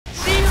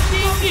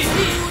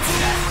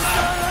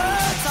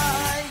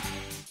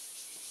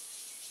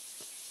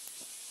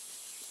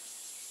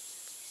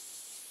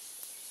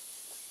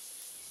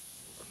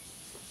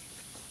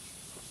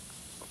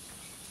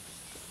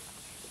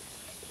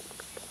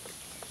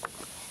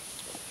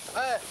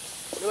哎，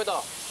你会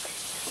到？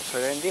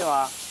水帘顶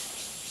啊。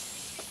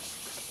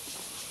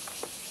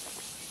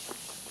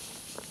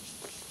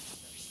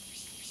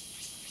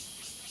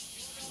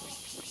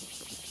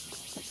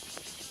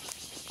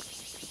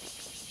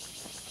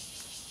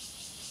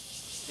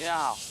连长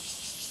好。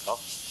好。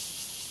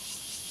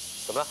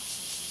怎么了？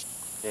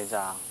连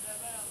长，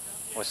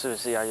我是不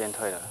是要验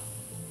退了？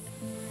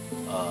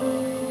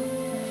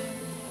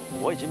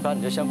我已经把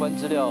你的相关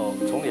资料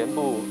从连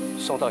部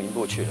送到营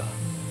部去了。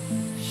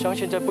相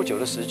信在不久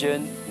的时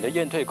间，你的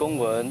验退公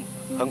文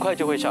很快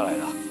就会下来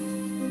了。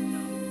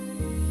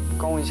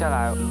公文下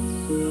来，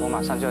我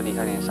马上就离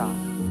开连上。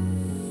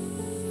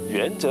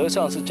原则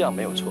上是这样，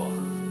没有错。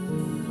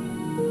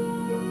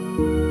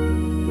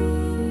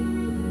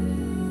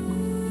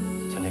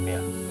陈天明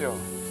啊，有。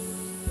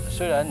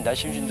虽然你来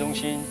新训中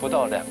心不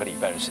到2个礼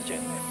拜的时间，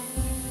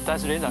但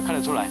是连长看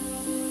得出来，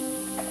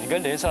你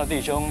跟连上的弟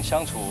兄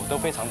相处都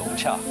非常融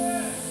洽。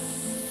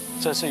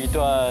这是一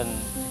段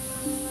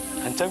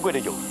很珍贵的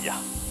友谊啊！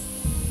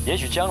也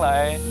许将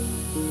来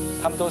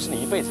他们都是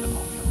你一辈子的朋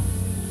友，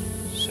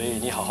所以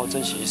你好好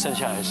珍惜剩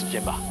下来的时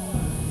间吧。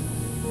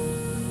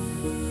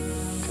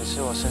可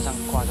是我身上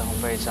挂着红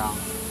背章，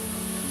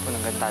不能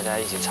跟大家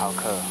一起操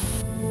课。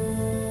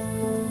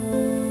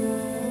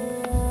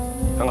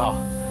很好，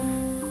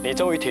你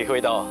终于体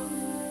会到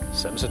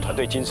什么是团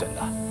队精神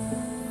了。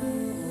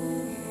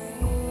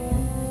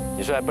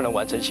你虽然不能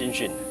完成新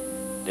训，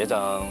连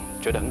长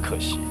觉得很可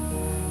惜，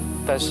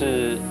但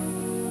是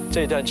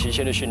这一段期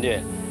间的训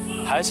练，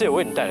还是有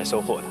为你带来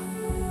收获的。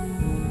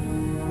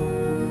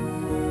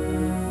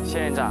谢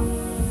连长，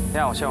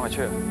那我先回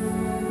去了。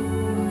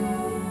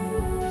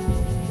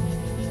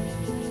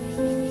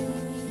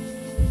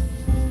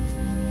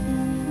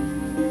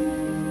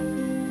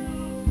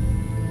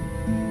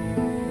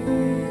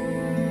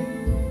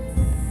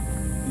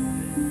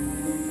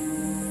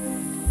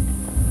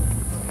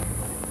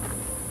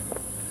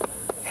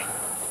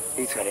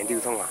你找连长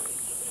创啊？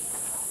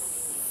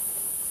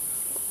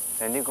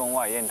连长讲我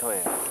会验退。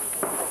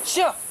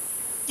啥？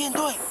验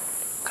退？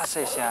较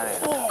细声咧。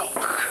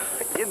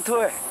验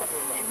退？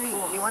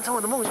你完成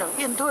我的梦想，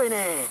验退呢？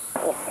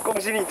哇，恭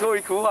喜你脱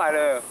离苦海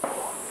了！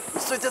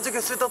睡觉就可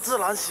以睡到自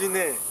然醒呢。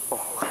哦。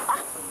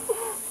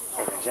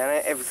现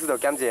在 F4就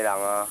减一个人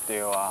啊。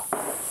对啊。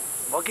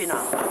无要紧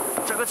啊，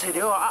再去找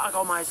着阿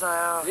高嘛会使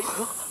啊。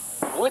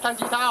我会弹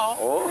吉他哦。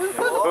哦。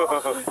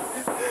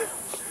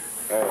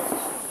哎，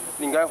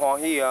你应该欢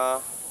喜啊。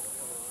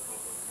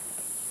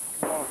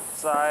我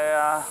知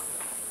啊，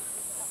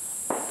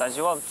但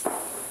是我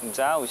唔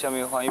知影为什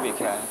么欢喜袂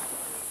起来。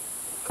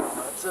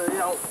这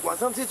样晚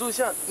上记住一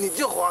下，你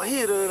就欢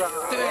喜了啦。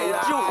对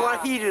啦，就欢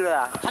喜了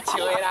啦。他笑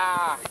的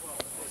啦。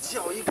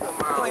叫一个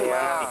嘛。对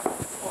呀。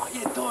哇，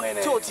验退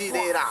呢。就一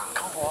个啦。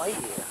较欢喜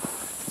啦。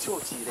就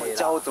一个啦。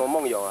教我怎么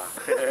梦游啊？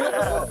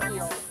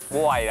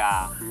我的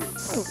啦。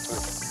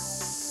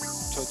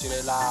就一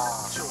个啦。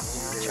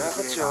就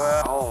喝酒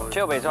啊。哦。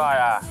笑袂出来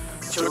啦。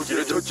就一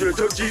个，就一个，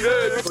就一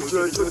个，就一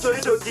个，就一个，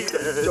就一个，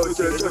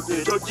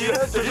就一个，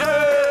就一个，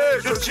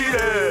就一个。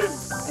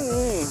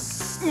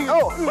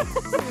哦。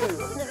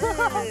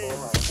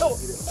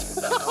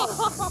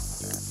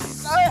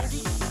哎。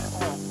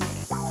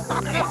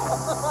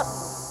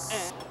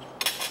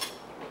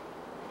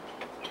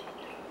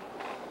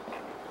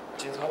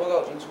检查报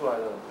告已经出来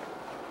了，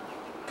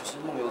可是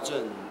梦游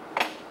症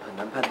很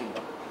难判定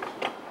吧？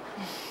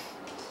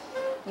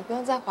你不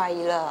用再怀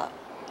疑了，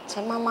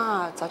陈妈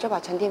妈早就把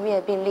陈天斌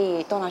的病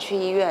历都拿去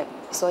医院，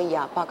所以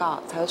啊，报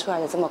告才会出来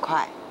的这么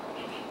快。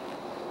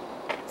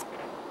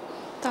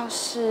倒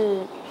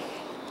是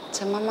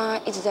陈妈妈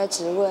一直在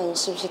质问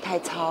是不是太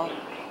操，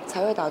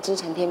才会导致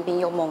陈天斌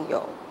又梦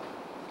游。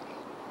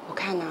我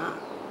看啊，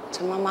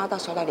陈妈妈到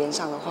时候来连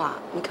上的话，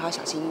你可要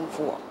小心应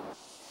付哦。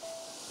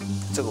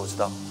这个我知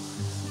道，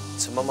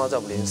陈妈妈在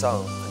我们连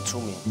上很出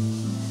名，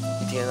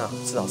一天啊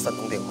至少3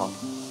通电话。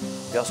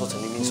不要说陈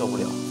天斌受不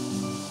了，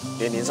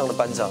连连上的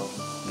班长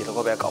也都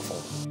快被他搞疯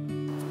了。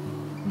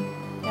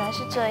原来是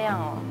这样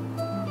哦。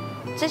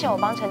之前我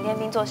帮陈天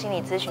斌做心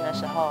理咨询的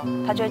时候，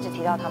他就一直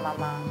提到他妈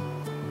妈，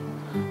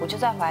我就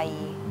在怀疑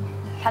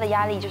他的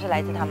压力就是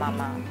来自他妈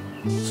妈。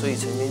所以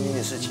陈天斌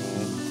的事情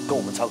跟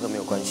我们操课没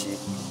有关系，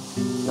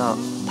那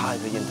他还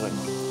可以验退吗？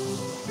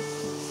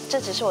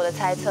这只是我的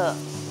猜测，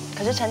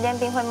可是陈天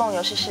斌会梦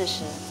游是事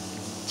实，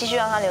继续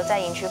让他留在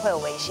营区会有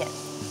危险，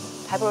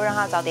还不如让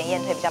他早点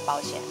验退比较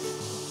保险。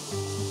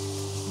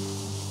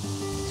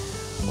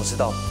我知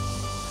道，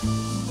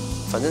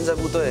反正在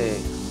部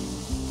队，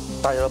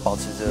大家都保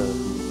持着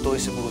多一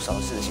事不如少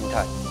一事的心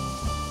态，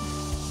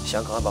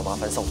想赶快把麻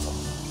烦送走。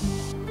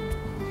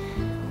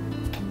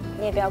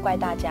你也不要怪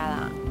大家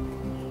啦。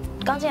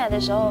刚进来的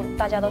时候，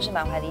大家都是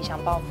满怀理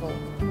想抱负，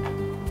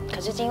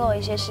可是经过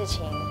一些事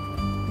情，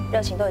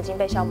热情都已经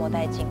被消磨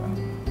殆尽了，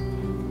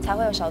才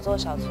会有少做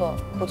少错、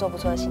不做不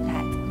错的心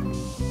态。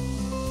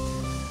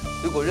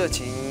如果热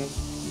情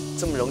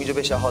这么容易就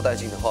被消耗殆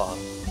尽的话，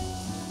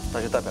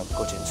那就代表不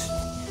够坚持。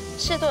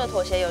适度的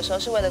妥协有时候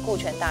是为了顾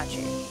全大局。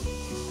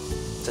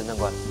郑长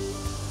官，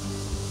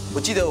我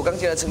记得我刚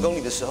进来成功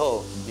岭的时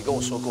候，你跟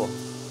我说过，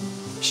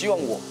希望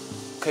我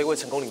可以为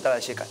成功岭带来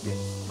一些改变。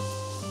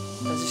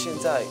但是现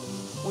在，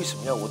为什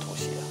么要我妥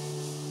协啊？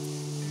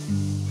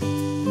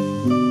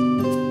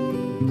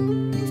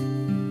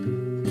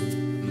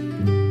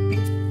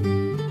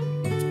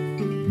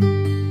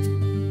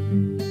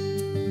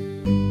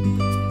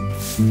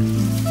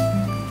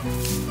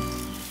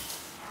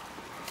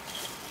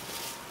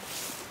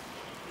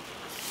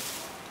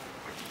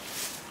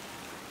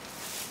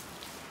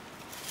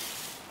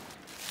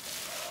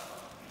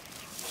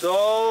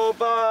走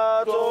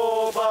吧，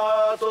走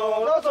吧，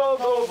走到总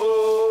统府，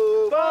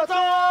把总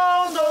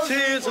统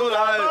请出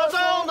来，把总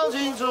统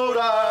请出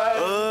来，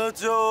喝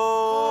酒，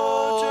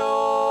喝酒，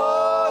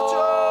喝酒。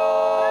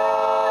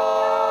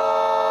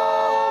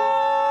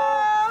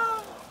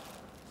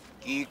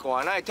奇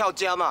怪，哪会跳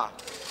针啊？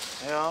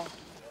系啊。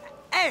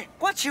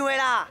我唱的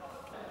啦。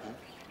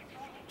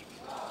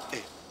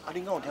恁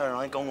敢有听人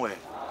咧讲话？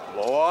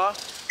无啊。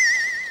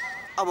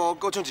啊无，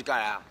搁唱一届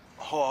啊。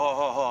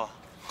好。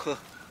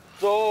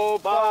走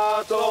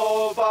吧，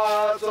走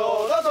吧，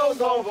走到总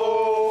统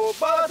府，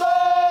把总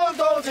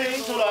统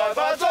请出来，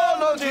把总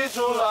统请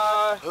出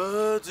来，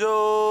喝酒，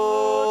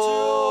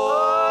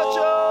喝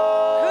酒，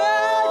喝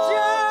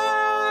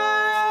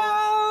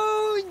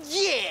酒，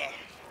耶！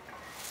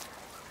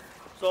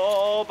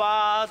走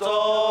吧，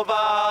走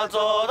吧，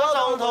走到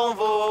总统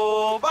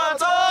府，把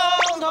总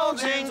统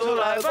请出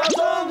来，把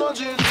总统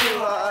请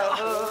出来，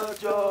喝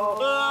酒，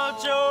喝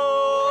酒。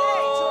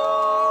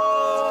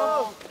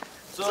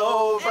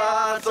走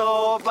吧，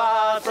走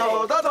吧，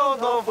走到总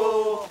统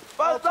府，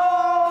把总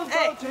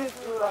统请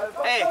出来。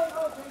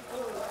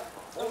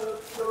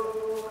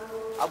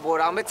无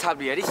人要插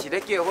你啊！你是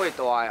咧叫伙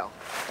大哦。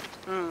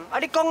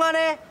你讲安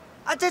尼，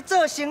这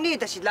做生意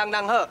就是人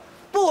人好，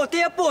不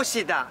得不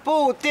失啊。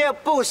不得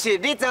不失，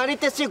你知影你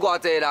得失偌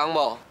济人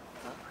无？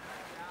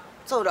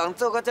做人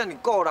做到这么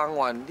顾人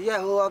怨，你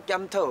爱好好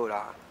检讨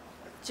啦。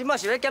即摆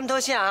是要检讨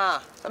啥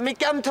啊？什么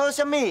检讨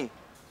什么？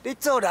你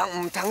做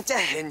人唔通这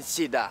现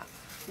实啊！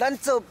咱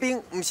做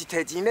兵唔是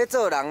摕钱咧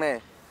做人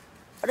呢，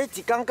你一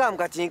天敢唔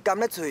甲钱含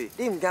咧嘴，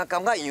你唔惊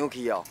感觉扬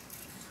去哦？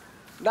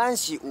咱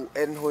是有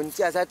缘分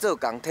才会使做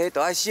工，体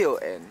都爱惜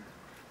缘。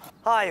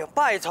哎呦，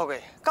拜托的，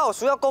敢有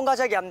需要讲到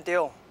这严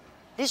重？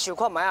你想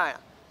看卖啊？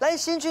咱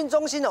新训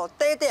中心哦，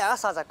短短啊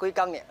30几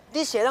天呢，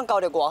你是会当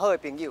交到偌好的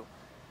朋友，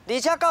而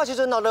且到时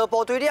阵落落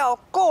部队了，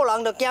个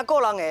人就惊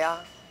个人的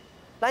啊。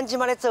咱即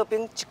摆咧做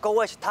兵，一个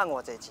月是赚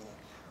偌济钱？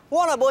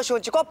我若无想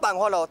一寡办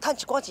法咯，赚一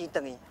寡钱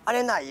回去，安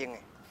尼哪会用的？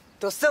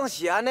就算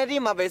是安尼，你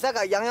嘛袂使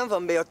甲养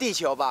分卖互地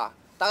球吧？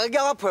大家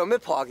叫我配合要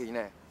破去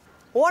呢。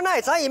我哪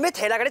会知伊要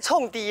摕来甲你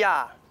创治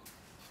啊？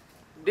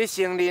你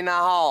承认啊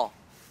吼？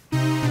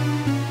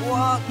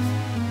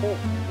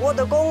我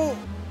就讲，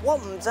我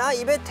唔知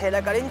伊要摕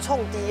来甲恁创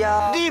治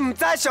啊。你唔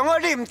知上好，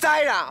你唔知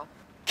啦，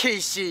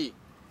气死！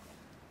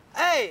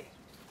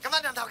干嘛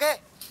两头家？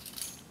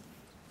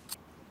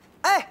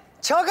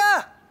乔哥，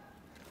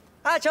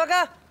乔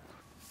哥，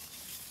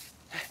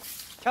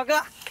乔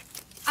哥，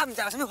唔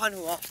知有啥物吩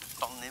咐哦？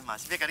当然嘛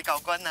是要甲你交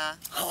关啊。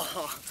好。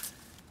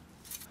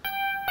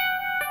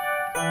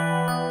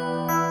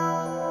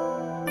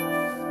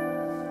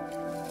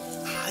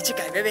这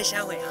改要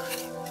啥货啊？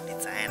你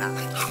知啦。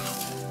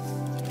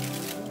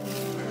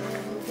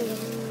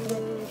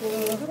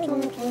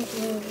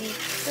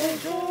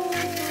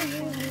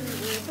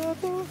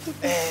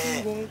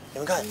你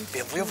们看，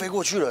蝙蝠又飞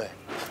过去了。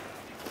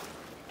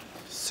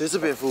谁是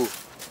蝙蝠？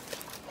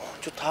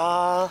就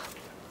他。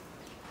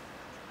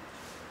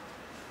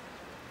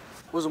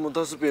为什么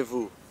他是蝙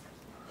蝠？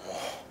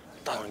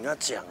道理要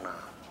讲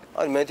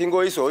啊！你没听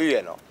过《伊索寓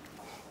言》哦？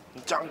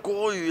你讲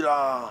国语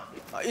啦！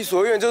《伊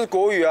索寓言》就是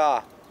国语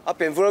啊！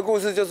蝙蝠的故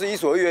事就是《伊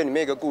索寓言》里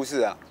面一个故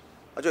事啊！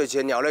就以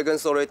前鸟类跟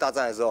兽类大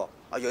战的时候，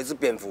有一只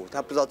蝙蝠，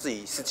它不知道自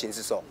己是禽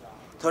是兽，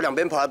它两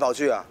边跑来跑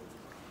去啊，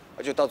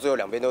就到最后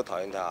两边都讨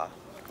厌它。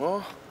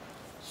哦，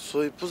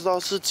所以不知道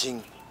是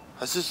禽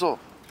还是兽，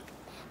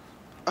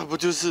不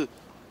就是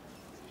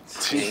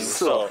禽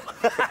兽？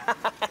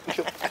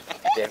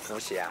蝙蝠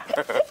侠，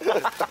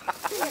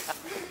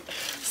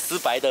斯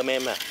白德妹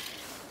妹。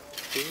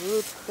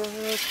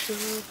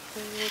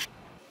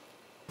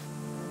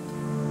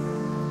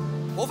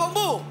国防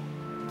部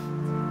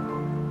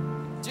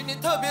今年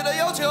特别的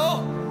要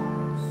求，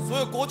所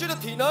有国军的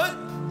体能，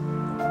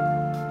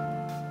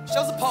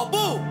像是跑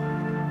步、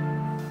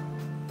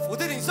伏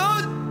地挺身、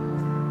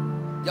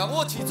仰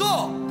卧起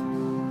坐，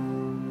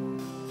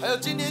还有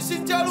今年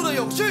新加入的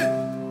泳训，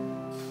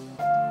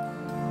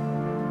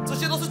这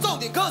些都是重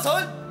点课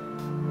程。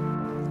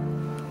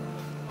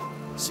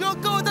希望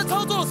各位在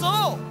操作的时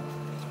候，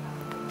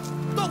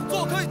动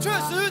作可以确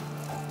实。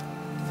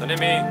陈天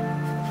兵，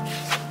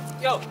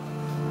哟，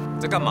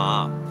在干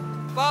嘛？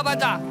报告班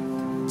长，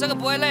这个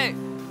不会累，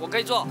我可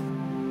以做。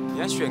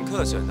你还选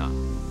课程啊？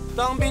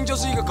当兵就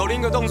是一个口令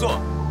一个动作，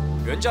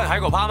有人叫你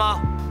海狗趴吗？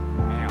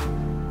没有。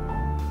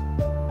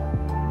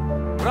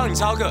不让你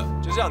操课，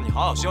就是让你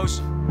好好休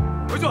息。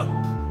回准。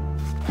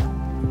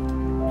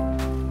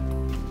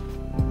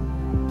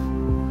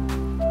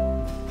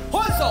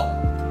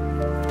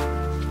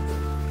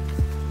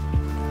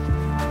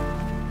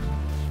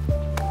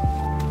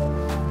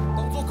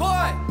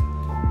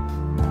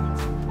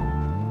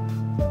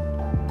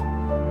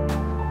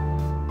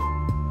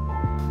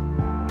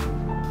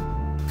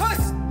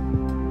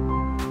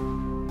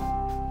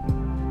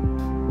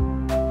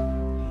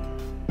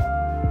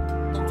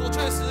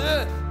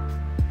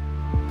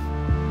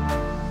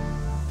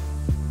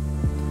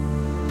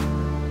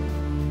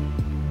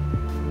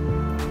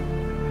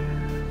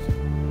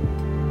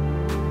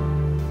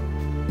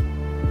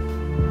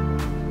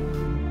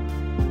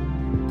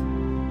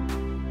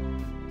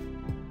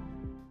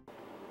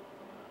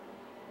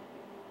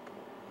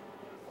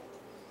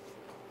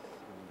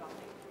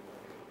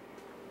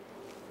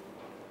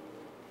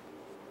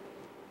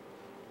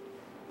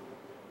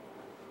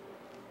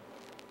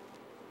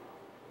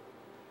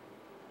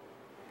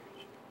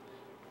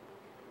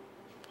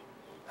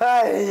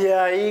哎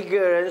呀，一个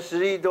人实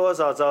力多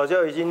少早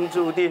就已经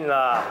注定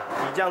了。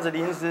你这样子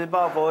临时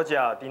抱佛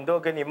脚，顶多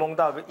给你蒙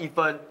到个1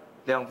分、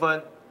2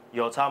分，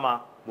有差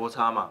吗？没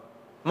差嘛，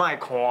卖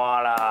看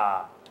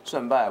啦。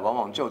胜败往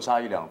往就差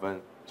1、2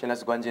分，现在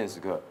是关键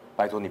时刻，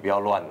拜托你不要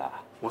乱啦。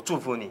我祝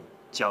福你，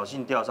侥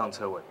幸吊上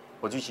车尾。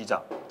我去洗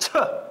澡，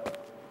撤。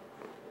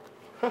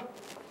哼，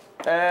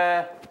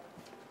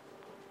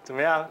怎么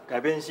样？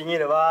改变心意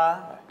了吧？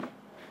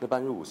那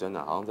班入伍生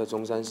啊，好像在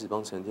中山市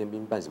帮陈天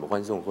兵办什么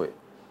欢送会，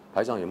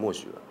排长也默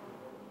许了。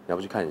你要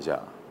不去看一下？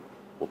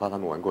我怕他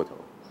们玩过头。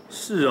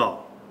是哦，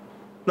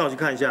那我去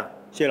看一下，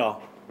谢喽。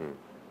嗯，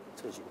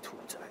这群兔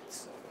崽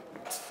子。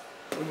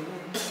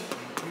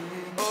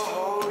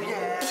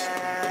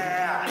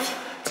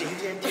今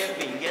天天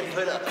饼也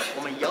推了，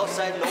我们要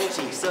塞弄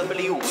进什么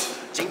礼物？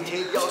今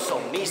天要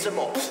送你什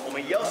么？我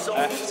们要送。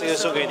这个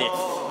送给你。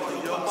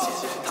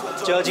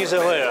就要进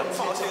社会了，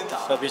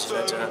要彼此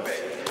认真。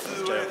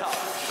加油！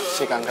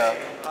谢刚哥。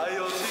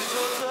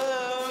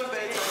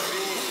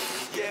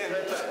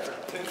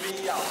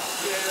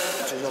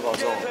军校保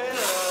重，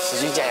使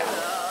劲加油。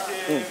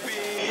嗯。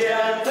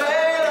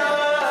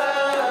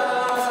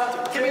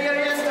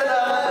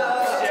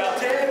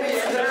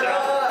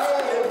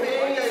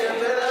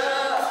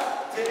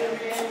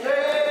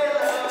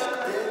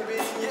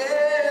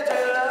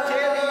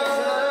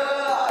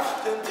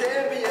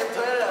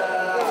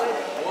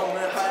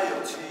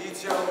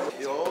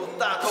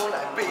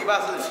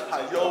还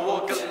有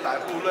我跟来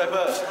胡 rap，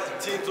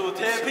 庆祝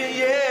天平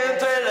验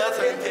退了，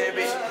陈天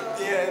平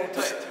验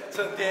退，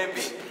陈天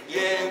平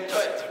验退，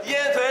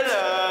验退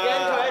了，验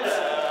退了，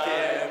天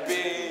平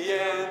验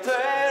退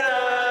了，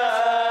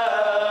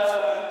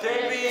天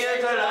平验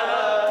退了，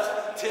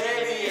天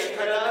平验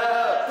退了，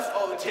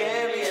哦，天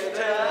平验退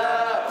了，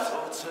哦，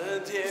陈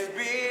天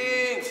平，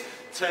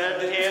陈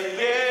天平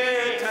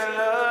验退了，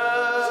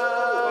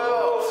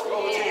哦，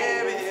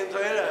天平验退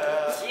了，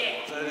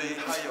这里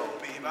还有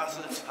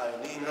B80。还有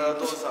你耳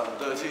朵上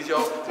的气球，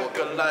我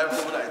跟来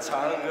福来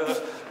唱歌，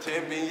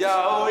天平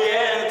要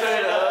验退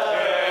了，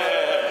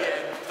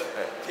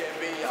天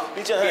平要。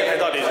你这黑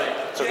到底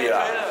出去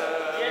啦？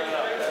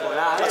我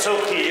啦，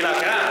出去啦，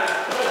看。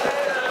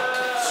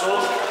出。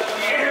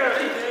天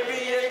平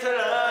验退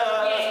了，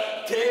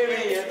天平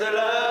验退了，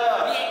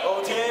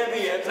哦，天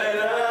平验退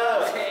了。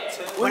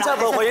文家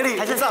伯回应你，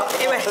还是照，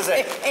因为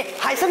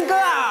海生哥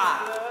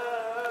啊，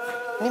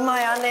你莫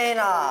安尼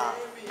啦。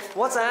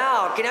我知影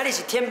哦，今仔日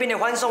是天兵的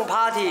欢送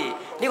party。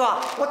你看，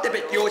我特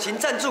别友情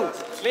赞助，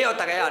没有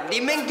大家啊，你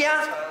免惊，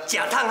食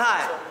烫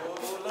海。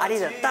啊，你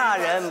着大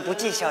人不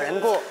计小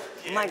人过，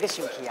莫阁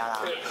生气啊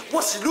啦。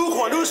我是愈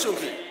看愈生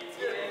气。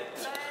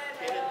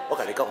我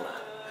甲你讲啦，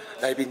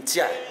内面食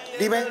的，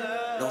你免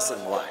拢算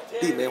我的，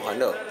你免烦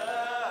恼。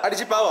啊，你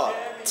这包哦，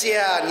这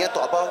尔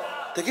大包，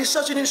摕去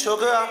孝敬恁小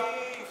哥啊。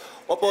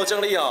我保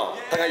证你哦，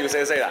大概有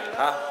洗洗啦，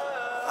啊。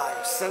哎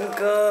呦，生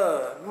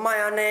哥，莫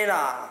安尼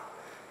啦。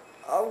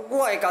啊，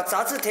我会甲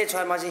杂志摕出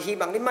来嘛，是希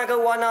望你莫阁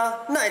冤啊。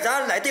哪会知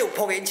影内底有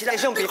扑烟七来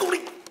相片？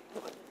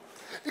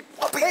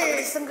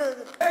嘿，生哥，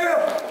哎呦，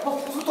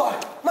不对，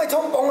莫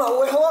冲动啦，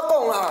有话好我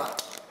讲啦。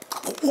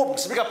我唔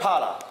是要甲拍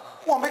啦，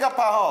我要甲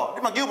拍吼，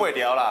你嘛救袂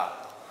了啦。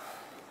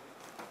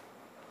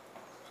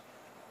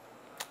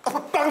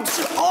帮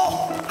助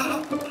哦。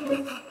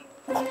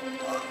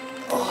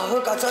哦，好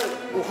佳哉，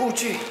有护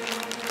具。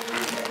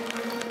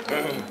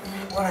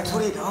我来处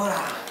理就好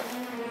啦。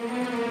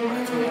我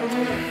来处理。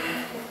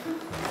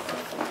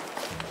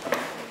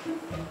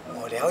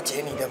我了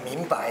解你的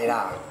明白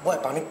啦，我会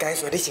帮你解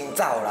说，你先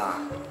走啦。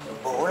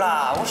无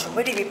啦，我想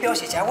要你去表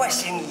示一下我的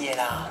心意的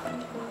啦。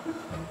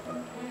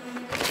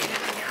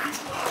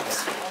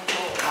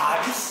啊，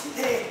你是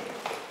的，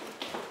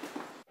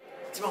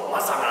今晚我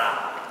上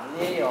啦。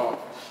你有。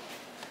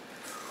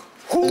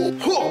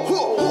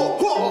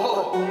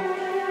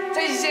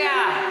这是谁啊？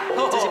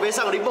这是要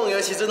送你梦游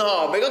的时阵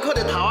吼，袂阁看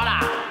到头啊啦。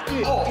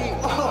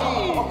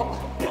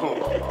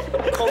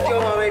空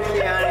中嘛要听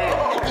咧。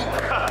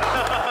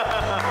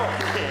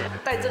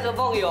带这个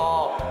梦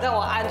游让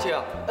我安全，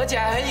而且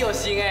还很有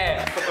型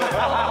哎。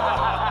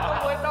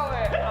不会动哎，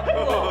好酷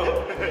哦。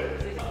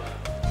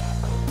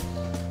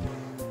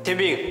天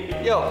兵，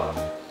哟，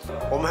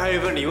我们还有一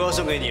份礼物要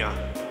送给你啊。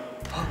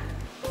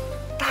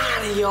大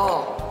礼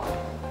哦。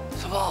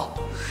什么？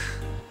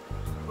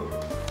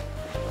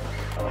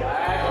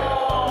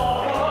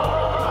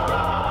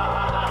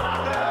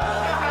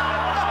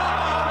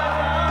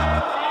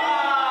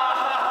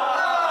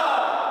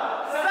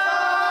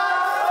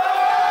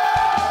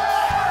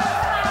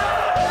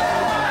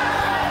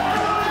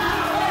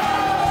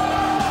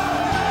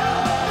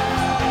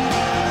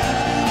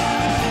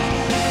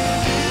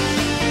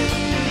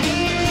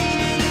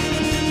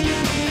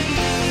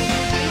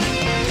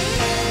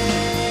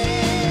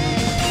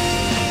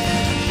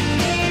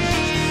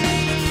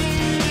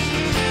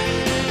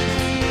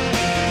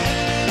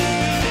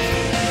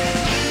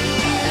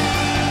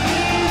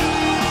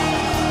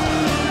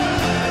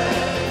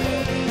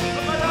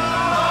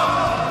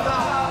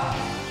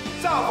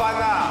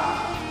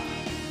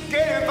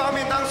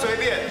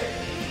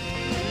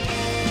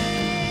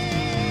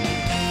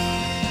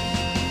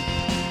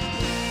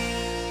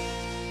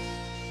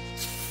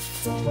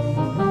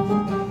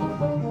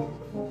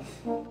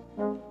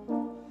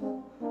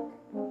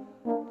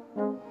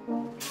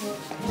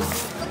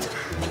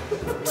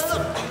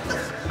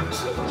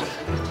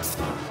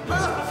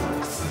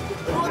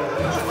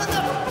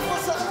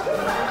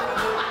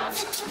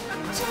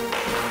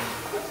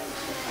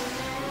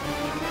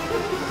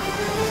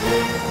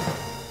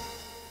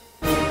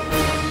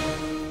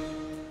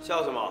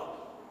闹什么？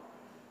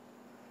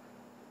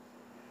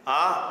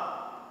啊？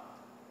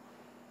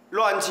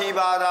乱七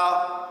八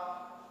糟，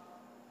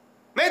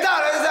没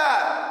大人噻，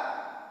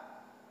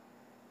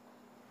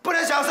不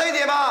能小声一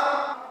点吗？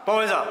包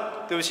班长，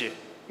对不起，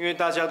因为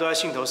大家都在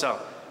兴头上，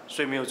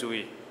所以没有注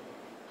意。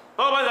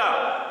报告班长，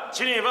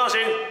请你放心，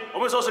我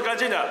们收拾干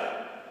净的。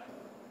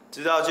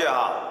知道就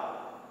好。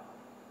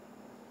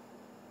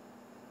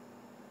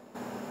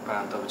班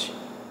长，对不起。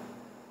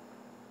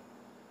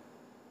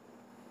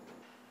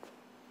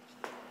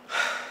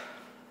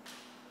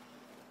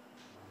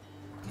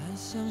敢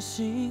相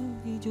信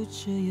你就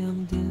这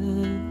样的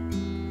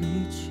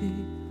离去，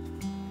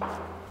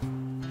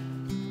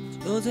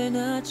就在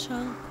那场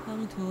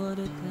滂沱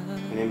的大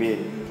雨。林斌，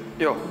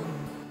哟，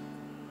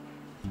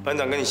班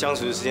长跟你相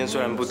处的时间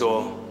虽然不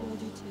多，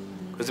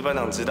可是班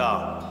长知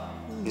道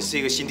你是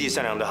一个心地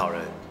善良的好人。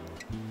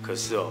可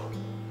是哦，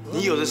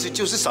你有的是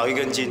就是少一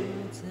根筋，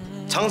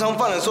常常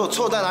犯了错，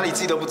错在哪里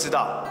自己都不知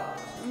道。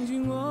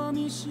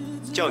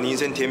叫你一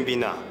声天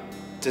兵啊，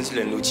真是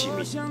人如其名。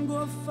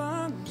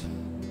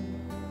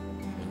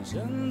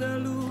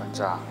班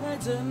长，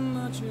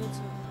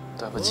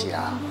对不起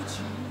啊，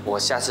我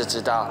下次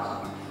知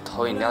道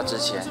投饮料之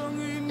前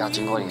要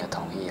经过你的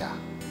同意啊。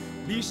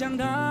理想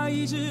它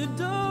一直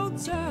都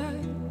在，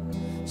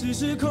只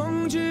是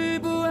恐惧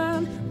不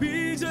安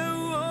逼着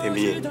我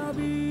去逃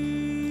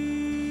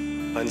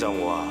避。班长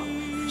我啊，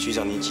虚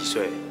长你几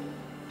岁，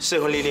社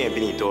会历练也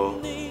比你多，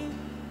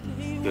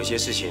有些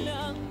事情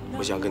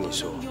我想跟你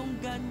说。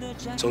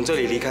从这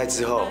里离开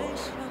之后，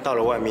到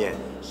了外面，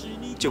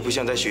就不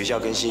像在学校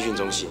跟新训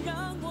中心，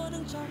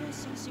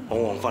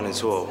往往犯了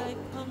错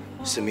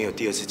是没有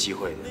第二次机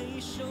会的，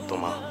懂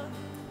吗？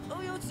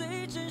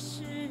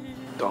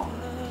懂。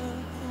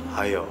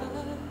还有，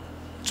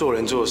做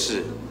人做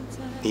事，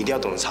你一定要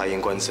懂得察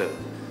言观色，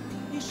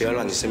不要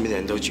让你身边的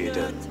人都觉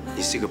得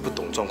你是一个不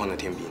懂状况的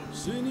天兵。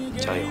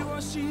加油！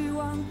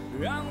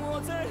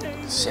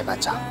谢谢班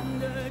长。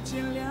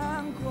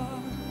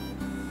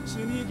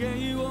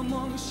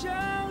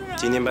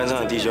今天班上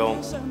的弟兄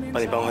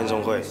帮你办欢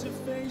送会，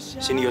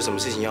心里有什么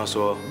事情要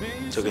说，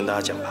就跟大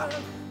家讲吧。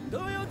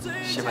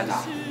谢谢班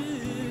长。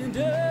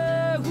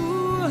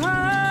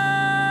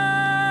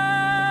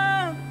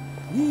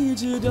你一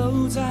直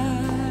都在，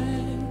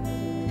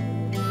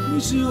你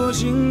是我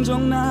心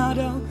中那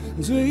条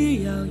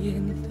最耀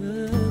眼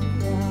的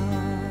光。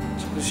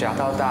从小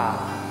到大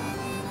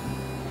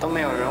都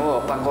没有人为我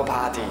办过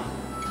party，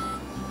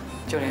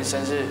 就连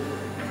生日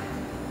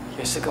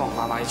也是跟我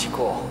妈妈一起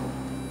过。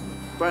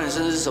不然你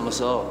生日是什么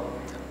时候？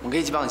我们可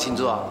以一起帮你庆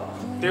祝啊！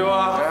对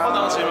啊，放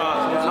档期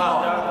嘛，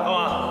好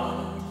吗？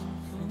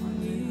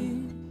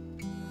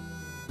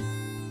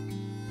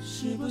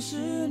是不是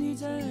你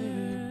在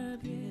耳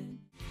边？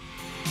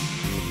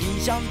你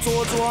想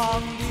茁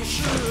壮的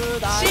时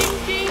代。新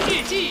兵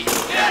日记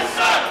，Yes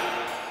sir。